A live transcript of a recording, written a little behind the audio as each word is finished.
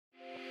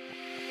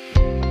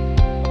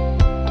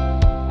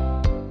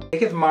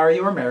This is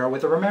Mario Romero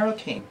with the Romero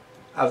team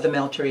of the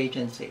Military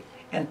Agency,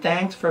 and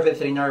thanks for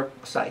visiting our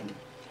site.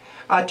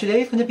 Today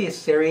is going to be a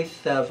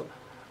series of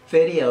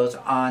videos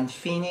on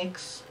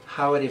Phoenix,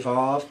 how it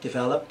evolved,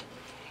 developed,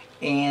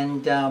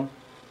 and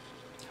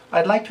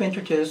I'd like to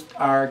introduce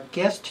our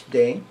guest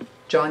today,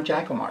 John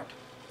Jacomart,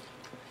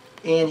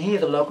 and he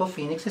is a local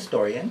Phoenix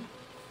historian.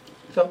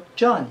 So,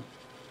 John,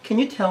 can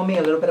you tell me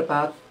a little bit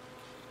about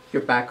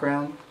your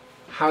background,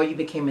 how you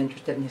became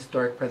interested in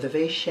historic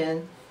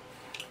preservation,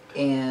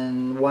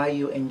 and why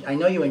I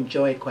know you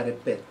enjoy it quite a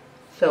bit.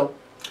 So,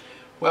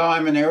 well,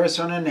 I'm an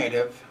Arizona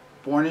native,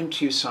 born in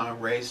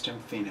Tucson, raised in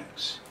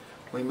Phoenix.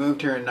 We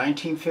moved here in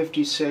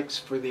 1956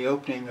 for the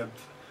opening of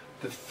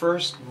the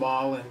first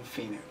mall in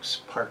Phoenix,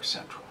 Park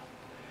Central.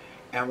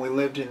 And we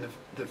lived in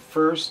the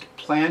first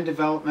planned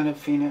development of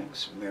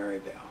Phoenix,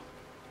 Maryvale.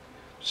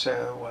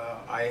 So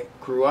I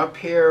grew up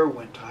here,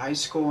 went to high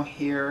school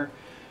here,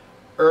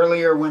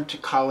 earlier went to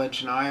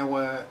college in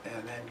Iowa,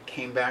 and then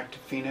came back to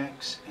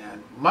Phoenix,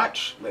 and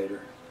much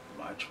later,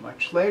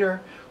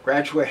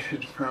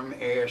 graduated from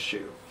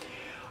ASU.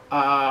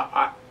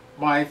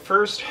 My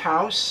first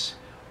house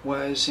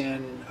was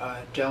in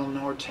Del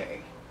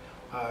Norte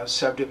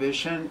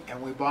subdivision,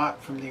 and we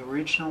bought from the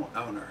original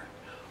owner.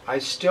 I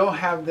still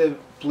have the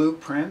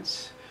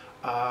blueprints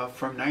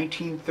from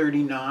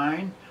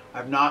 1939.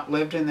 I've not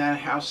lived in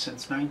that house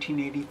since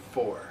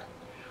 1984.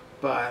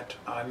 But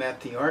I met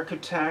the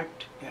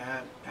architect,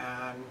 and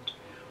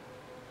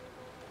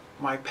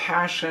my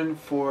passion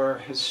for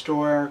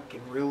historic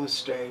and real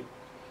estate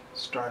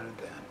started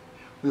then.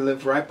 We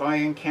lived right by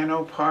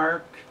Encanto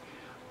Park.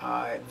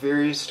 At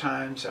various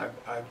times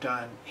I've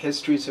done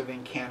histories of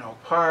Encanto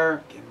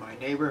Park in my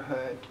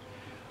neighborhood,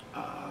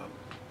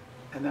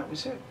 and that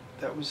was it.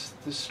 That was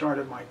the start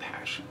of my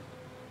passion.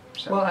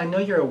 So, well, I know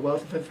you're a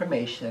wealth of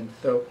information,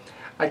 so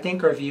I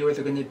think our viewers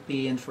are going to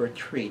be in for a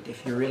treat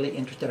if you're really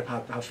interested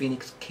about how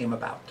Phoenix came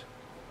about.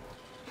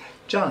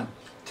 John,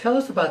 tell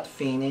us about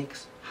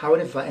Phoenix, how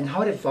it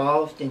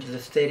evolved into the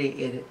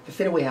city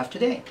we have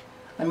today.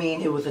 I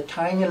mean, it was a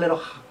tiny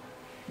little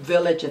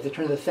village at the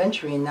turn of the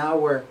century, and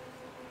now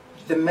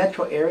the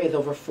metro area is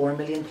over 4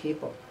 million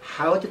people.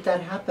 How did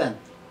that happen?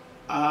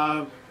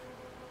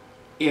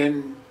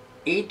 In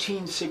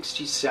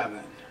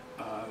 1867,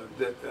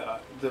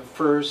 the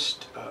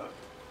first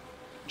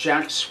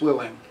Jack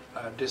Swilling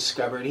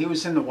discovered, he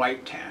was in the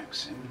white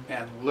tanks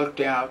and looked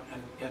out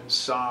and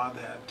saw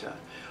that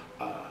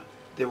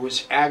there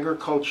was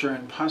agriculture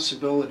and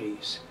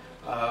possibilities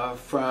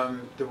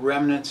from the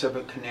remnants of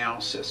a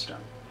canal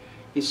system.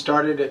 He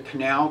started a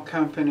canal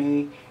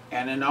company,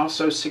 and in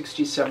also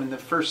 67 the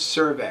first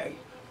survey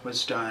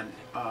was done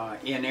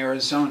in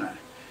Arizona,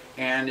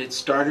 and it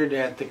started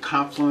at the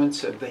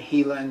confluence of the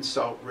Gila and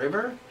Salt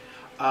River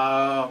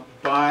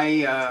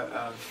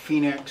by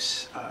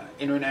Phoenix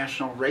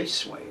International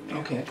Raceway now.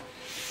 Okay.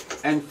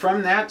 And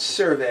from that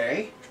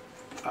survey,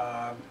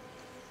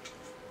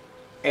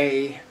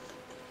 a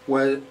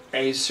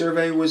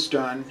survey was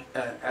done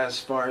as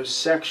far as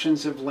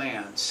sections of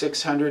land,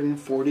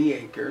 640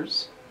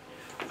 acres,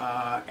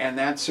 and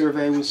that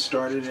survey was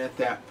started at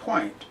that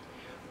point.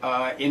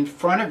 In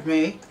front of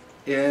me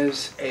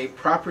is a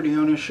property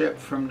ownership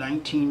from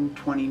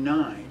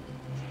 1929.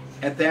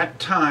 At that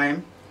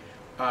time,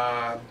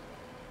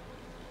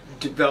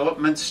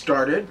 development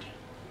started,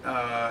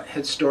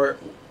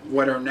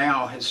 what are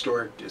now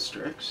historic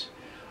districts,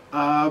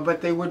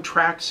 but they were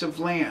tracts of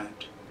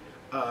land.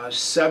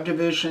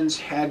 Subdivisions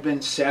had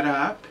been set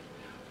up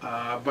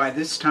by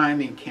this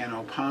time in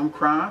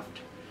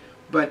Palmcroft,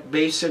 but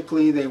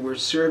basically they were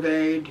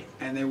surveyed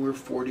and they were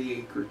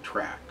 40-acre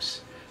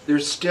tracts. There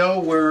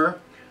still were,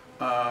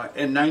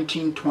 in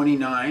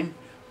 1929,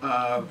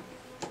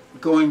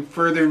 going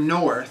further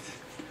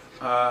north,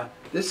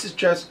 this is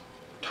just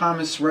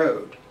Thomas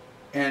Road,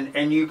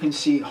 and you can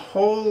see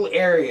whole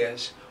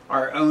areas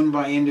are owned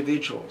by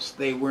individuals.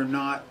 They were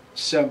not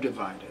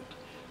subdivided.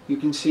 You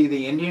can see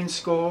the Indian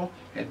School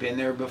had been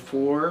there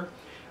before.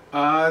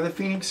 The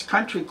Phoenix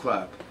Country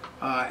Club,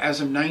 as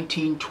of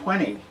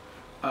 1920,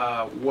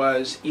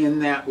 was in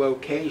that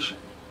location.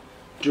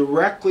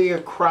 Directly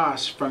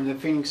across from the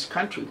Phoenix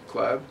Country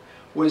Club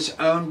was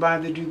owned by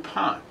the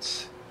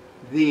DuPonts,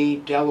 the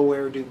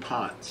Delaware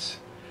DuPonts,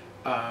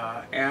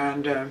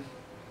 and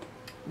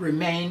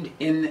remained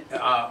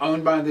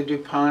owned by the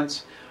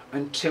DuPonts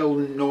until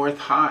North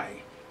High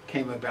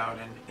came about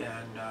in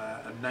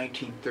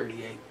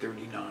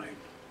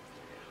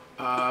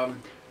 1938-39.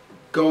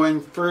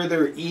 Going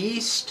further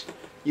east,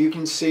 you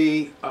can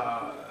see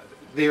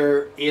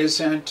there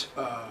isn't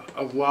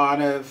a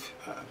lot of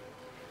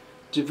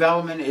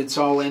development. It's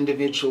all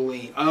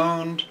individually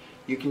owned.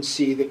 You can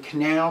see the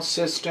canal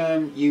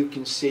system. You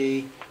can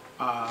see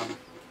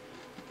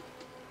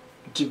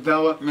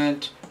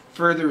development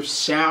further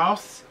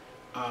south.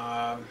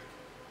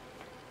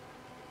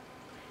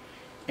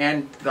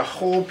 And the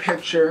whole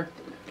picture,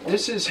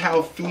 this is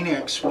how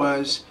Phoenix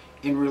was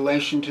in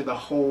relation to the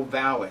whole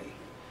valley.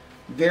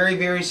 Very,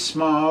 very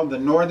small. The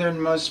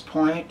northernmost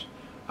point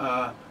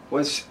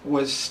was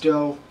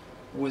still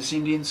was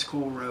Indian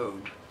School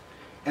Road.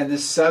 And the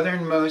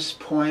southernmost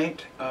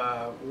point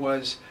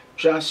was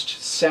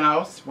just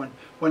south.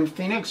 When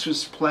Phoenix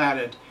was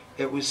platted,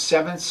 it was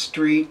 7th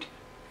Street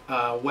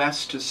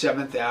west to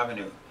 7th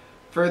Avenue.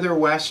 Further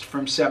west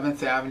from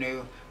 7th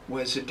Avenue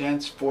was a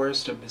dense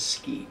forest of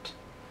mesquite.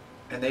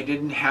 And they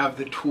didn't have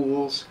the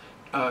tools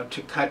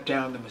to cut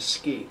down the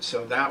mesquite.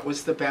 So that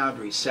was the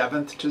boundary,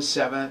 7th to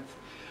 7th.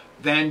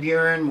 Van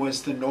Buren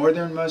was the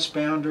northernmost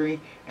boundary,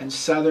 and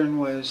southern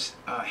was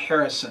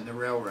Harrison, the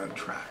railroad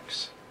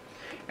tracks.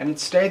 And it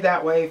stayed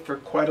that way for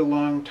quite a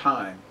long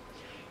time.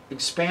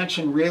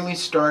 Expansion really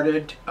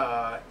started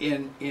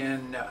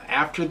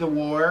after the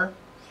war,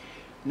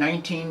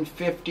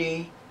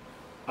 1950,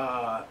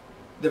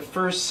 the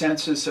first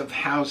census of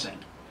housing.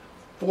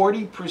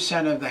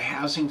 40% of the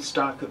housing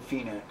stock of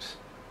Phoenix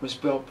was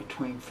built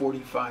between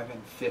 45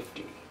 and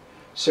 50.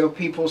 So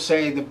people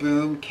say the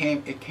boom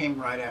came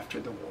right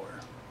after the war.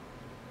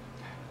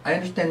 I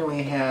understand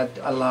we had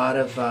a lot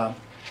of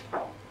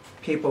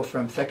people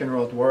from Second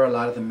World War, a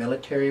lot of the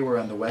military were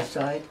on the west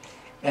side,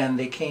 and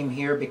they came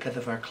here because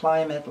of our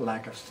climate,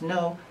 lack of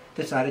snow,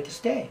 decided to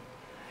stay.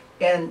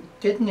 And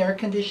didn't air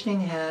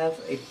conditioning have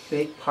a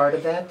big part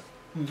of that?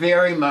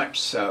 Very much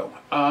so.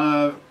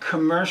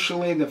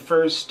 Commercially, the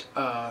first,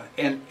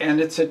 and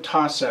it's a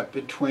toss-up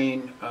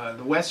between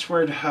the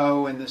Westward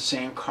Ho and the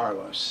San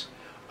Carlos.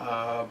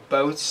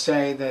 Both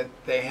say that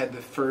they had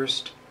the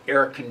first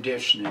air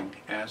conditioning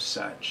as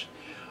such.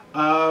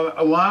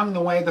 Along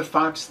the way, the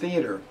Fox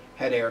Theater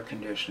had air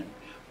conditioning.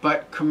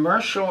 But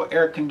commercial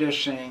air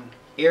conditioning,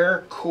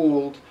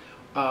 air-cooled,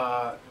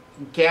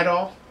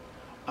 Gettle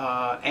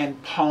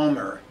and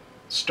Palmer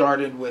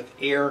started with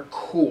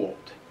air-cooled.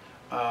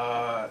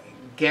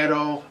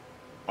 Gettle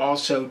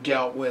also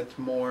dealt with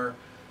more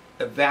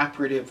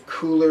evaporative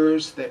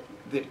coolers that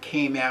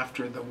came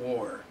after the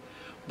war.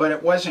 But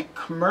it wasn't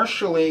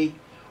commercially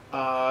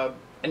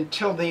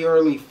until the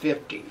early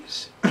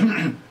 50s.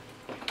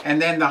 And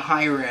then the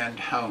higher end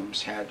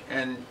homes had,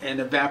 and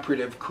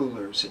evaporative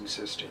coolers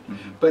existed.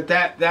 Mm-hmm. But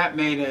that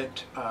made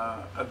it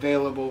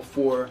available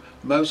for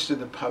most of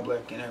the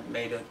public, and it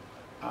made it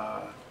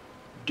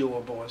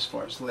doable as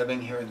far as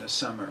living here in the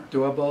summer.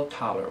 Doable,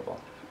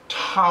 tolerable.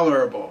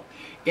 Tolerable.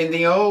 In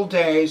the old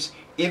days,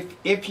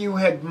 if you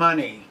had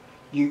money,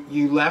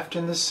 you left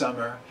in the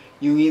summer.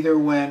 You either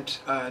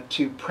went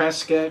to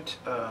Prescott,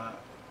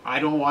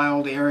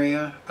 Idlewild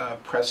area,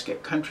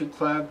 Prescott Country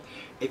Club.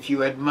 If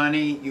you had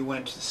money, you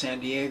went to San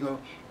Diego.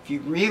 If you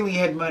really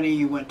had money,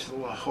 you went to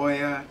La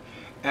Jolla.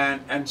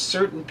 And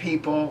certain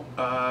people,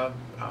 the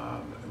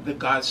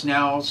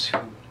Gosnells who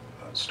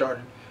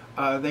started,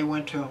 they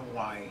went to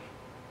Hawaii.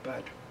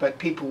 But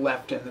people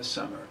left in the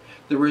summer.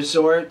 The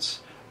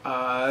resorts,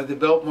 the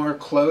Biltmore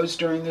closed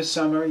during the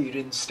summer. You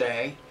didn't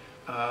stay.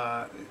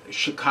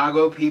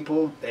 Chicago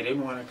people, they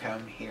didn't want to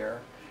come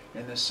here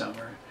in the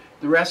summer.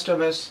 The rest of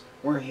us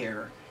were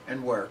here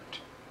and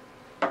worked.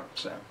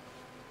 So,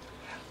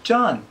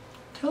 John,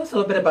 tell us a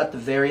little bit about the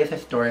various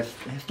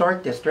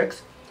historic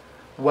districts,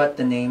 what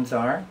the names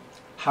are,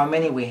 how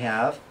many we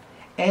have,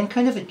 and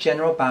kind of the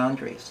general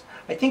boundaries.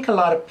 I think a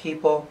lot of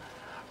people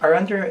are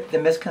under the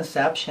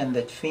misconception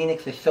that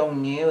Phoenix is so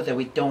new that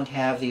we don't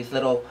have these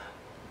little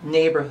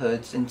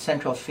neighborhoods in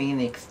central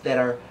Phoenix that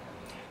are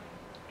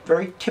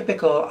very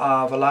typical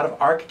of a lot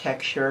of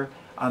architecture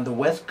on the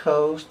West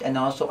Coast and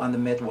also on the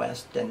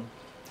Midwest. And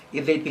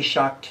they'd be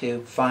shocked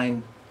to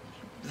find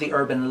the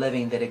urban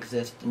living that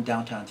exists in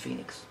downtown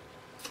Phoenix.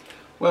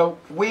 Well,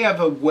 we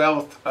have a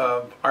wealth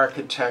of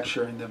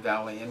architecture in the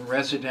valley, and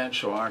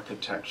residential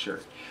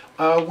architecture.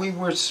 We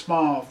were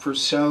small for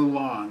so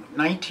long.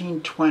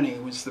 1920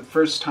 was the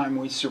first time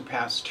we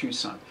surpassed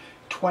Tucson.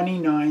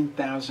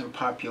 29,000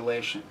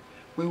 population.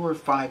 We were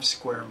 5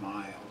 square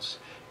miles.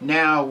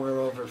 Now we're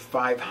over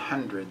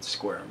 500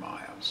 square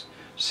miles.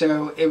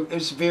 So it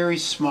was very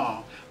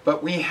small.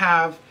 But we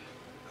have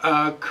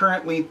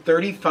currently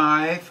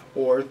 35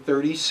 or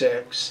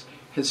 36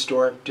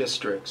 historic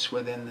districts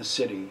within the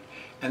city.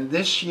 And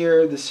this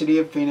year, the City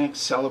of Phoenix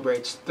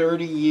celebrates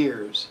 30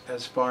 years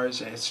as far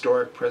as a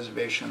historic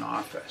preservation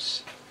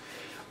office.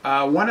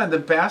 One of the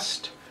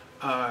best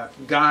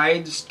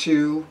guides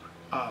to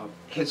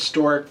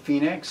historic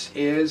Phoenix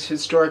is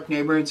Historic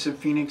Neighborhoods of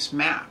Phoenix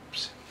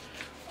Maps,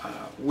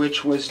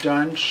 which was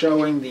done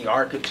showing the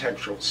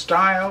architectural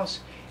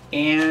styles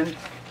and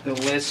the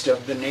list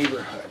of the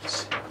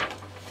neighborhoods.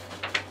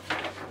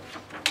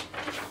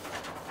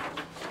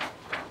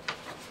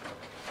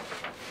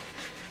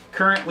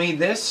 Currently,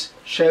 this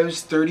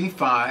shows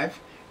 35,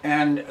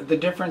 and the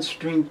difference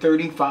between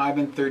 35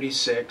 and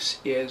 36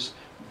 is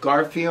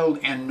Garfield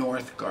and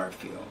North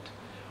Garfield.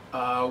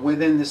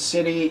 Within the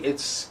city,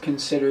 it's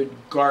considered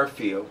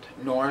Garfield,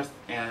 North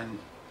and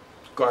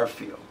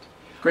Garfield.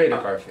 Greater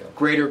Garfield.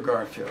 Greater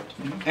Garfield.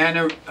 Mm-hmm.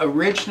 And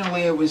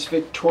originally it was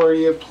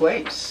Victoria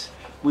Place,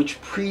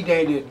 which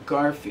predated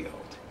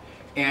Garfield,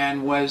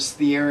 and was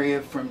the area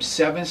from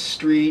 7th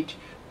Street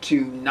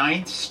to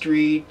 9th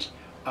Street,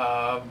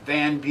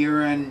 Van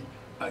Buren,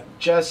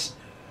 just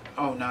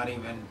not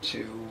even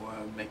to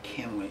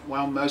McKinley.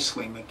 Well,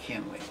 mostly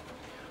McKinley.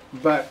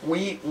 But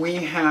we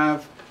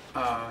have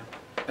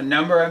a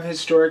number of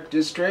historic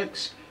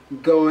districts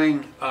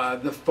going.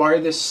 The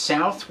farthest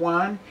south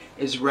one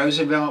is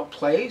Roosevelt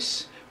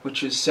Place,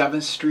 which is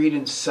 7th Street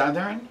and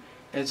Southern.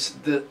 It's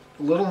the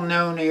little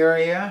known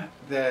area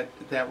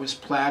that was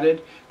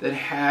platted that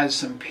has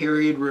some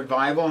period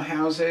revival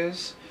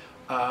houses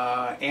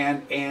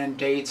and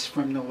dates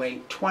from the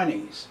late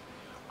 20s.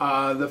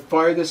 The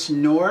farthest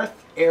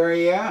north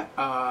area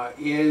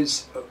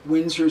is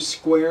Windsor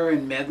Square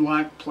and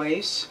Medlock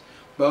Place,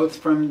 both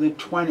from the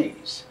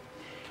 20s.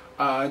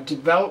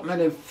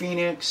 Development of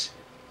Phoenix,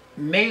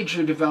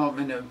 major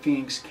development of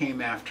Phoenix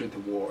came after the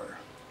war.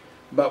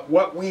 But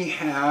what we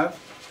have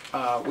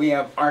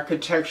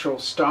architectural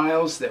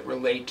styles that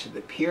relate to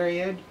the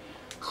period.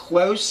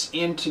 Close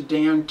into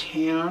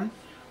downtown,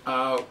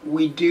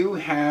 we do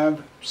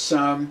have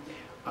some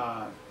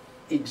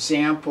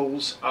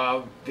examples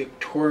of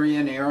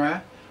Victorian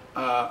era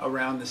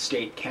around the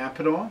state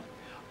capitol.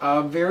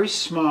 Very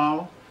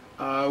small.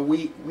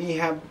 We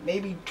have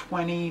maybe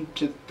 20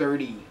 to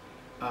 30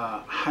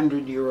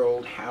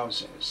 100-year-old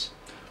houses.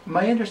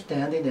 My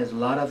understanding is a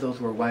lot of those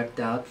were wiped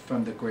out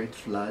from the Great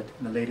Flood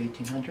in the late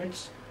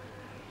 1800s.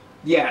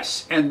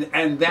 Yes, and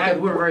that because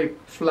we're very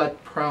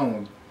flood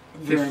prone.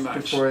 Very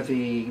much. Before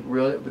the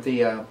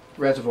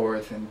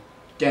reservoirs and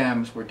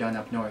dams were done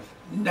up north.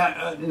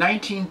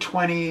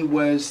 1920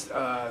 was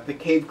the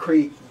Cave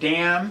Creek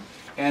Dam,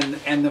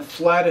 and the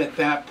flood at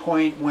that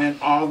point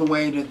went all the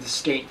way to the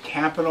state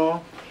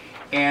capitol,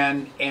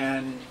 and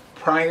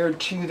prior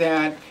to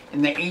that,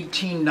 in the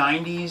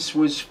 1890s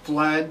was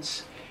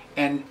floods,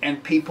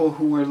 and people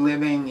who were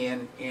living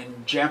in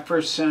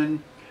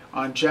Jefferson,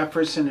 on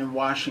Jefferson and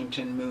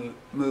Washington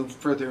moved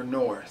further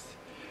north.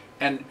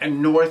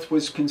 And north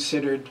was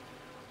considered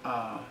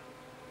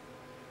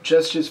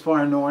just as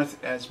far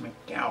north as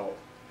McDowell.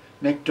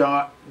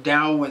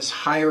 McDowell was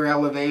higher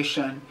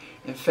elevation.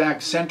 In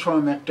fact,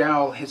 Central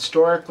McDowell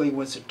historically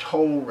was a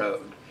toll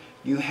road.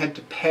 You had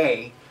to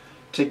pay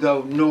to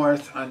go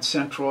north on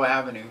Central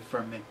Avenue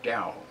from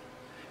McDowell.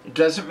 It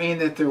doesn't mean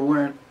that there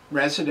weren't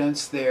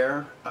residents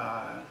there,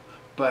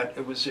 but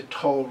it was a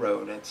toll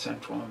road at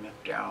Central and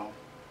McDowell.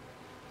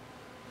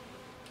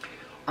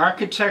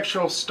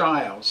 Architectural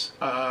styles.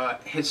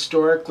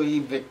 Historically,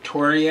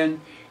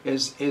 Victorian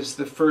is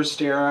the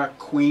first era,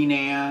 Queen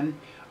Anne,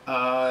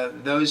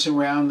 those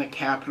around the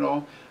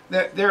Capitol.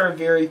 There are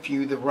very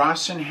few. The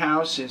Rawson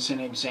House is an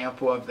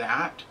example of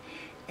that.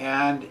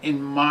 And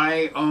in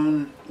my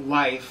own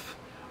life,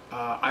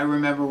 I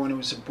remember when it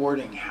was a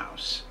boarding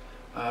house.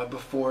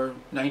 Before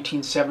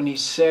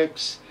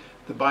 1976,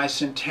 the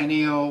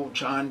bicentennial,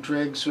 John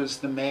Driggs was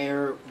the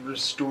mayor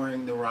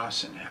restoring the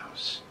Rawson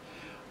House.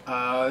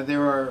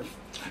 There are...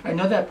 I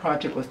know that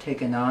project was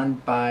taken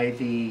on by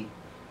the...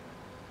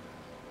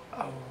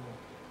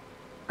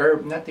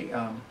 not the...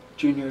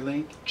 Junior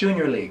League?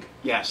 Junior League.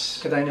 Yes.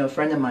 Because I know a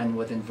friend of mine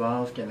was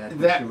involved in that.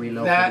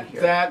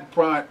 That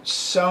brought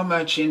so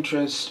much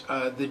interest.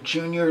 The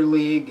Junior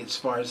League, as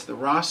far as the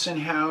Rawson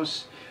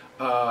House,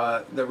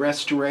 the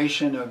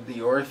restoration of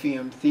the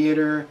Orpheum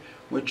Theater,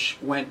 which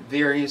went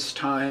various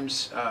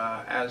times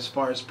as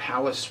far as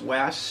Palace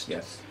West.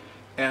 Yes.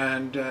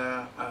 And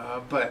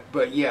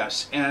but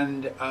yes,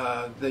 and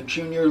the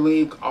Junior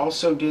League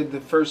also did the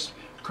first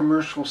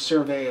commercial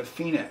survey of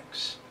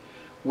Phoenix,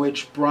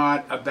 which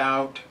brought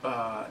about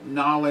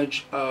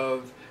knowledge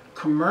of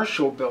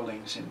commercial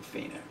buildings in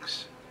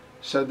Phoenix.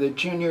 So the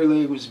Junior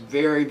League was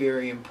very,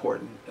 very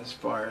important as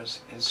far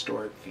as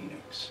historic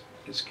Phoenix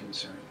is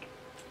concerned.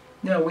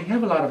 No, we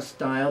have a lot of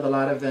style. A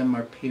lot of them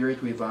are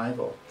period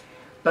revival.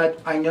 But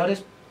I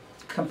noticed,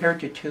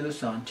 compared to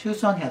Tucson,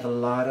 Tucson has a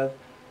lot of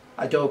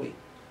adobe.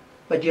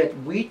 But yet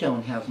we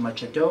don't have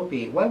much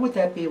adobe. Why would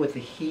that be with the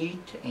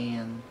heat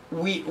and...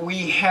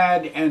 We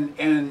had,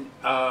 and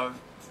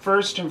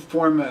first and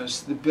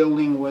foremost, the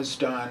building was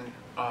done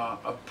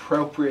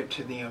appropriate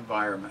to the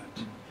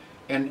environment.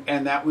 Mm-hmm.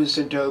 And that was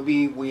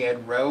adobe. We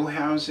had row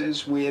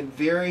houses. We had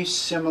very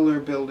similar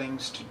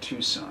buildings to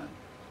Tucson.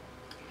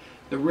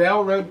 The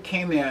railroad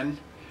came in,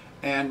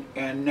 and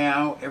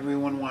now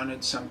everyone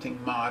wanted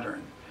something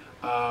modern.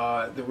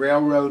 The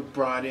railroad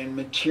brought in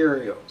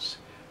materials.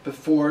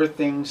 Before,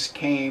 things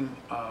came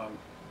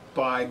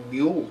by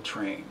mule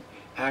train.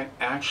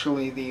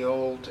 Actually, the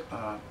old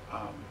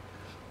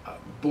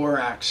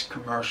borax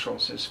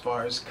commercials as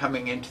far as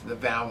coming into the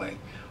valley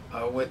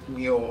with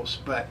mules.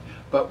 But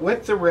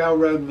with the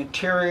railroad,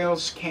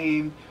 materials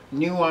came,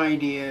 new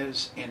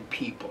ideas, and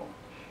people.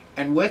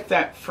 And with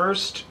that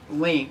first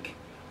link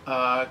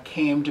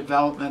came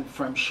development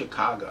from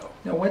Chicago.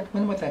 Now,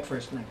 when was that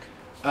first link?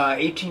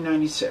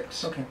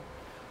 1896. Okay.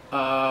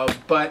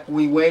 But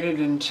we waited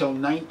until the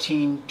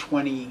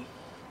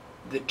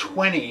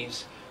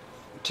 20s,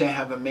 to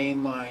have a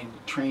mainline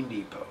train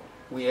depot.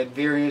 We had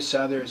various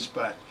others,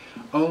 but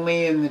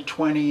only in the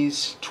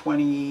 20s,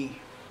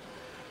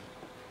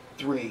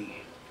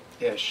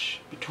 23-ish.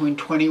 Between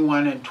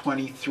 21 and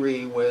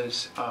 23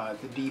 was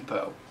the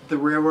depot. The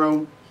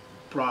railroad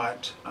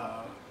brought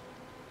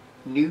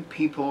new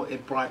people.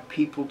 It brought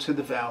people to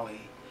the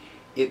valley.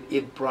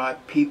 It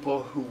brought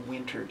people who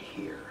wintered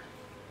here.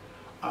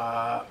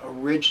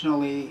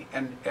 Originally,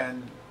 and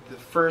the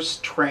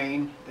first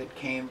train that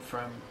came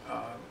from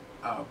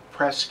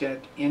Prescott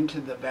into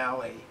the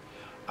valley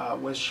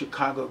was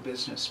Chicago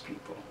business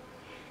people.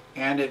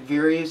 And at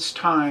various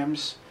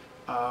times,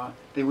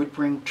 they would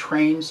bring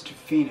trains to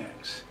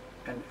Phoenix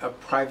and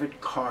private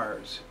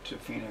cars to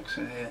Phoenix,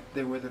 and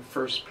they were the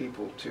first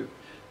people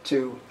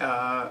to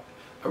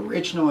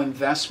original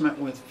investment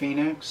with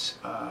Phoenix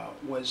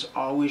was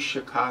always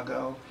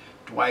Chicago.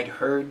 Dwight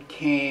Hurd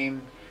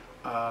came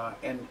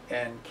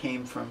and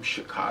came from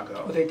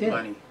Chicago. Oh, they did?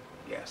 Money,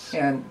 yes.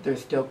 And they're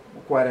still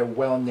quite a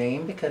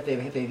well-named because they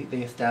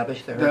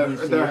established the Hurd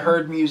Museum. The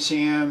Hurd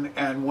Museum,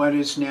 and what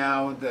is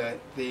now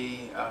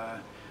the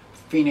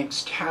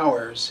Phoenix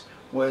Towers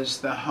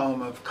was the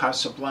home of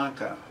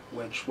Casablanca,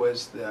 which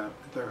was the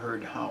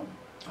Hurd home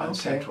on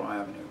Central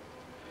Avenue.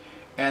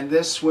 And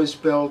this was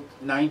built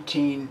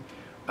between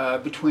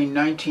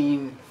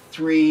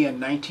 1903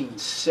 and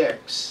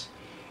 1906,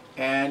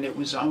 and it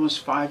was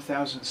almost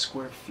 5,000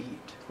 square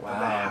feet of a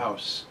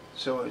house,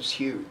 so it was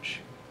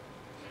huge.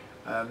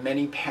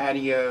 Many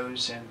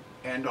patios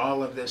and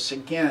all of this.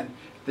 Again,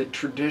 the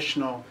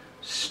traditional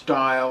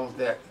style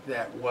that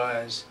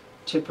was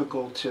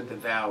typical to the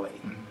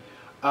valley.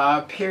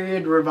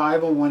 Period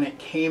revival, when it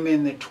came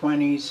in the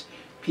 20s,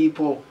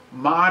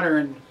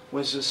 modern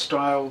was a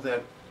style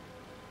that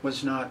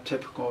was not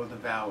typical of the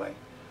valley.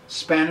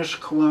 Spanish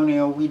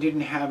colonial, we didn't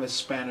have a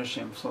Spanish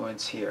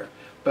influence here,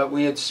 but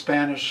we had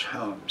Spanish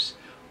homes.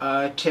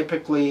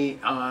 Typically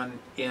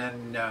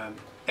in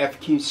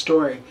FQ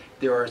Story,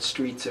 there are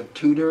streets of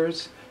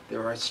Tudors,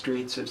 there are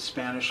streets of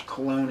Spanish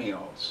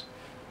colonials,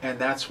 and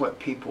that's what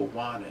people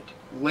wanted.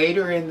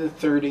 Later in the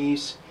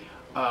 30s,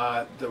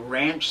 the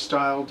ranch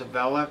style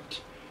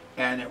developed,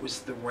 and it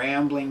was the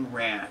rambling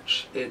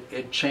ranch.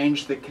 It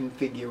changed the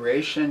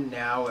configuration.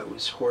 Now it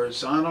was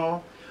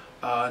horizontal,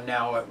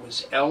 now it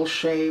was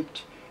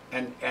L-shaped,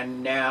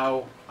 and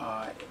now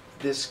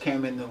this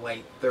came in the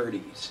late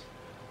 30s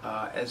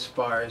as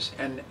far as,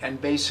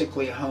 and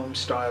basically home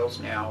styles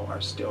now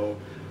are still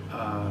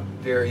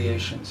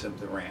variations of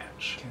the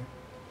ranch. Okay.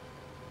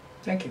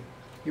 Thank you.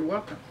 You're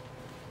welcome.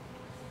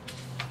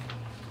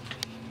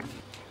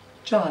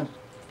 John,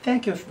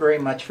 thank you very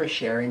much for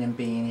sharing and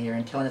being here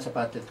and telling us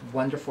about this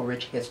wonderful,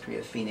 rich history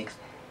of Phoenix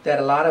that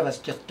a lot of us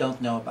just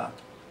don't know about.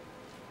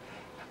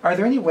 Are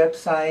there any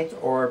websites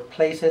or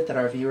places that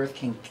our viewers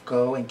can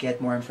go and get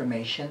more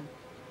information?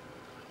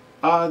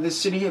 The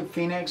City of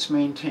Phoenix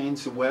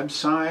maintains the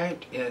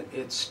website.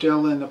 It's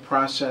still in the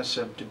process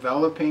of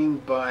developing,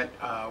 but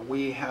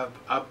we have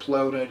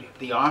uploaded,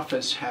 the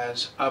office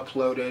has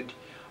uploaded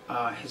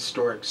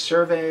historic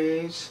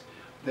surveys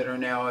that are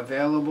now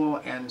available,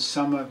 and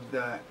some of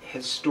the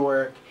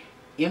historic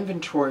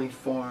inventory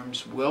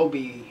forms will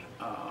be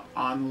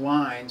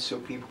online so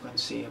people can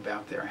see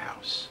about their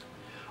house.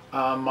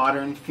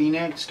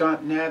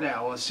 ModernPhoenix.net,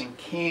 Allison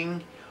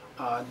King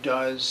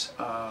does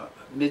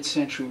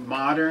mid-century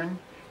modern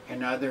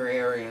and other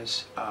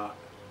areas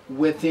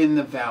within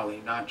the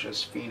valley, not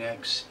just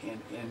Phoenix,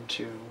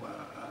 into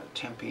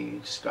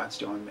Tempe,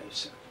 Scottsdale, and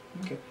Mesa.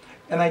 Okay.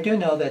 And I do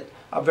know that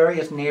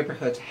various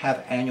neighborhoods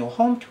have annual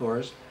home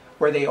tours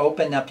where they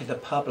open up to the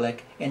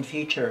public and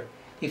feature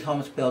these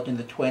homes built in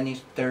the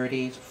 20s,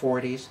 30s,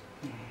 40s.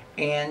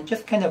 And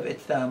just kind of,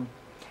 it's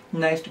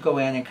nice to go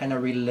in and kind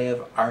of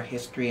relive our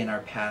history and our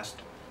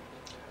past.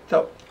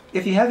 So,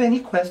 if you have any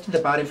questions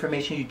about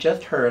information you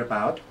just heard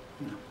about,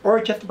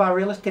 or just about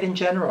real estate in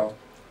general,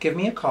 give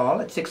me a call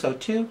at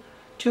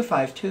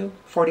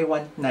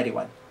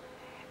 602-252-4191.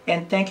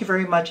 And thank you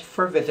very much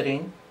for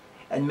visiting,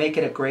 and make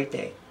it a great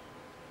day.